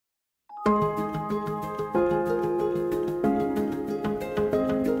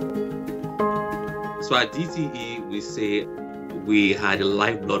So at DTE, we say we are the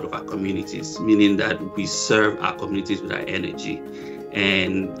lifeblood of our communities, meaning that we serve our communities with our energy.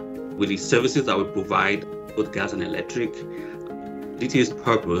 And with the services that we provide, both gas and electric, DTE's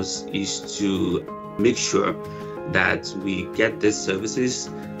purpose is to make sure that we get these services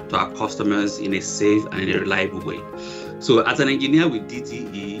to our customers in a safe and in a reliable way. So as an engineer with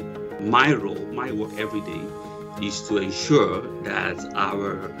DTE, my role, my work every day is to ensure that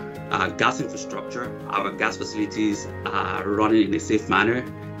our gas infrastructure, our gas facilities are running in a safe manner.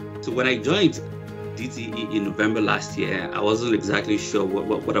 So when I joined DTE in November last year, I wasn't exactly sure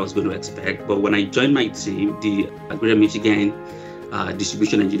what I was going to expect. But when I joined my team, the Greater Michigan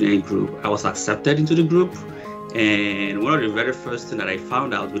Distribution Engineering Group, I was accepted into the group. And one of the very first things that I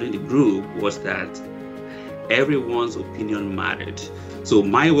found out within the group was that everyone's opinion mattered. So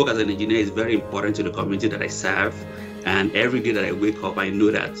my work as an engineer is very important to the community that I serve. And every day that I wake up, I know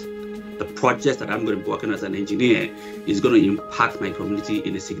that the project that I'm going to be working as an engineer is going to impact my community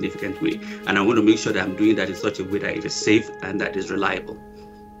in a significant way. And I want to make sure that I'm doing that in such a way that it is safe and that is reliable.